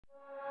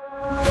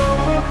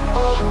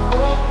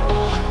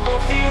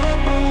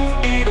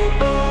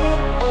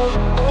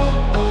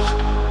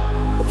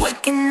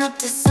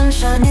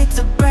sunshine, it's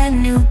a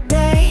brand new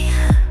day.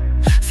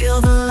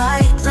 Feel the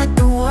light, let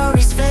the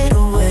worries fade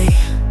away.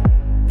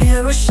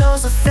 Mirror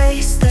shows a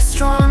face that's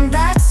strong,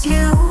 that's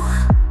you.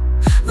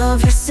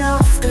 Love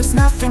yourself, there's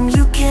nothing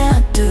you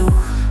can't do.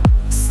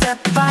 Step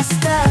by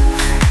step,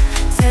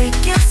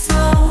 take it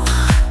slow.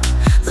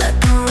 Let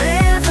the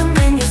rhythm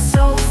in your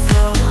soul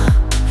flow.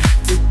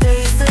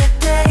 Today's the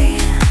day,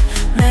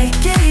 make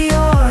it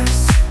yours.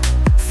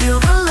 Feel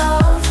the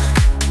love,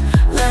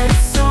 let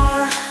it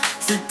soar.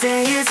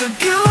 Today is a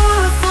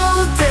beautiful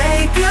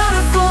day,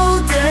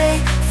 beautiful day.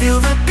 Feel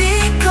the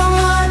beat, come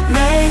on,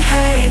 may,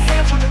 hey.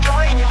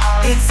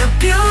 It's a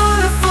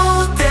beautiful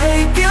day,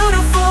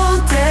 beautiful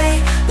day.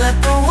 Let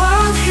the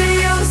world hear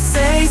you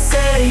say,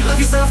 say. Love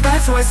yourself,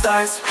 that's where it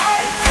starts.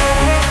 Hey,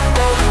 hey,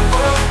 oh,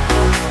 oh,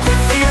 oh.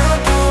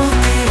 Beautiful,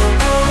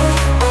 beautiful,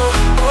 oh,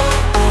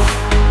 oh, oh.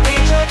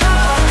 It's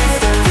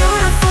a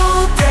beautiful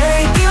day,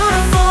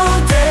 beautiful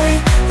day.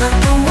 Let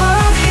the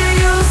world hear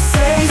you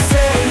say,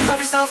 say. Love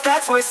yourself,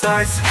 that's where it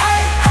starts.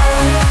 Hey, oh,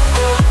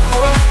 oh,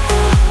 oh, oh.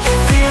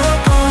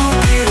 Beautiful,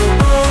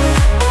 beautiful,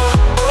 oh,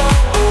 oh,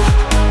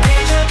 oh.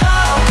 It's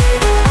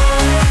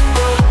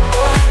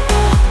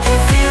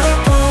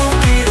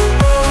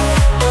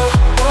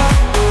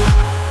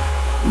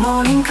a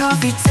morning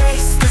coffee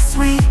tastes the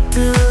sweet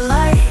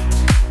delight.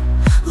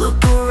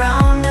 Look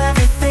around,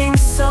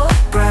 everything's so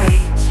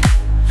bright.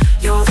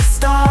 You're the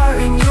star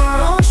in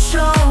your own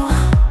show.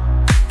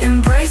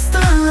 Embrace the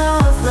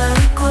love, let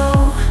it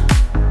glow.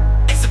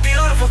 It's a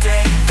beautiful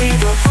day,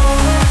 beautiful,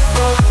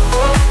 oh,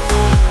 oh, oh.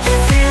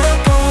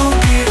 Beautiful,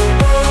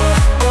 beautiful,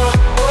 oh,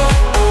 oh,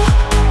 oh.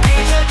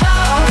 It's a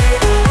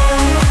beautiful,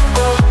 oh,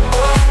 oh,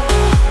 oh.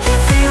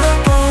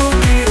 Beautiful,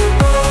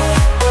 beautiful,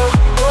 oh,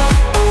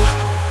 oh,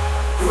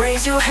 oh.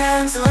 Raise your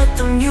hands, let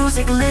the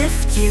music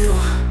lift you.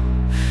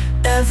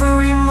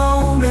 Every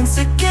moment's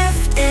a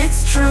gift,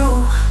 it's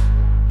true.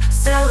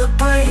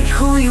 Celebrate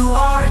who you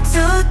are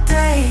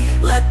today.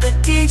 Let the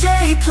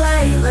DJ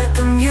play, let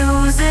the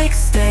music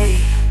stay.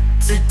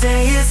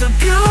 Today is a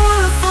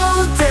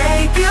beautiful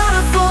day,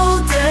 beautiful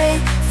day.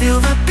 Feel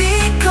the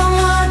beat, come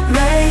on,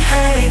 may,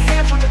 hey.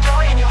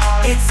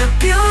 It's a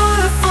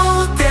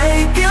beautiful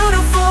day,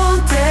 beautiful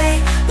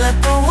day. Let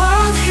the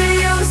world hear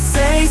you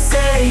say,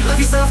 say. Love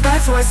yourself,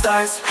 that's where it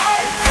starts.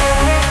 Hey,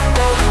 hey,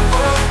 oh,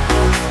 oh,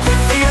 oh.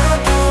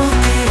 Beautiful,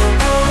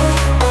 beautiful,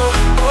 oh,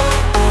 oh,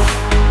 oh.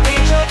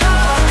 It's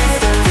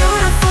a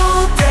beautiful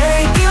day,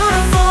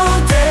 beautiful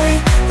day.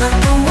 Let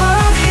the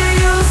world hear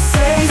you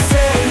say,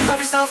 say. Love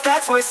yourself,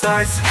 that's where it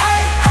starts.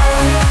 Hey, oh,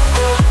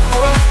 oh,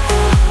 oh,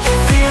 oh.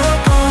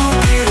 Beautiful,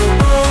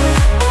 beautiful,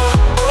 oh,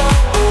 oh,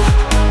 oh.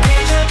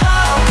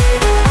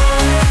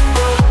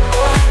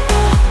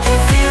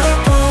 It's a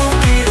beautiful,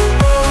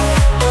 beautiful,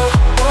 oh,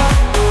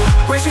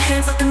 oh, oh. Raise your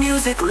hands, let the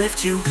music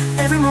lift you.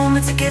 Every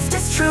moment's a gift,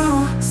 it's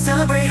true.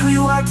 Celebrate who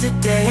you are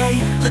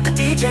today. Let the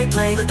DJ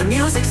play, let the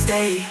music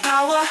stay.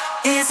 Power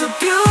is a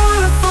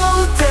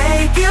beautiful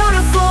day,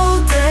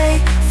 beautiful day.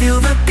 Feel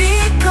the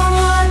beat, come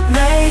on,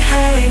 may,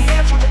 hey.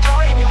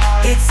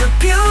 It's a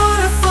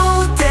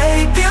beautiful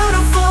day,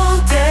 beautiful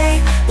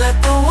day.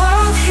 Let the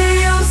world hear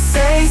you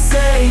say,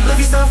 say. Love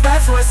yourself,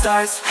 that's where it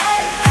starts.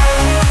 Hey,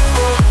 hey,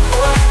 oh,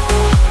 oh,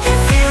 oh.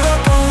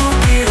 Beautiful,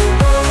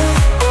 beautiful,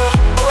 oh,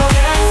 oh.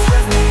 Dance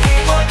with me,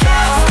 people,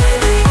 dance with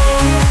me,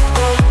 oh,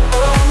 oh,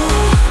 oh.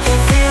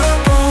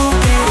 Beautiful,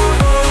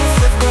 beautiful,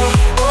 with me,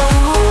 oh.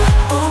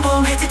 Boom,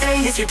 boom, hey, today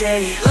is your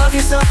day. Love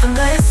yourself in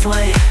this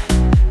way.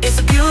 It's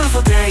a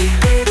beautiful day,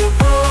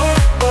 beautiful.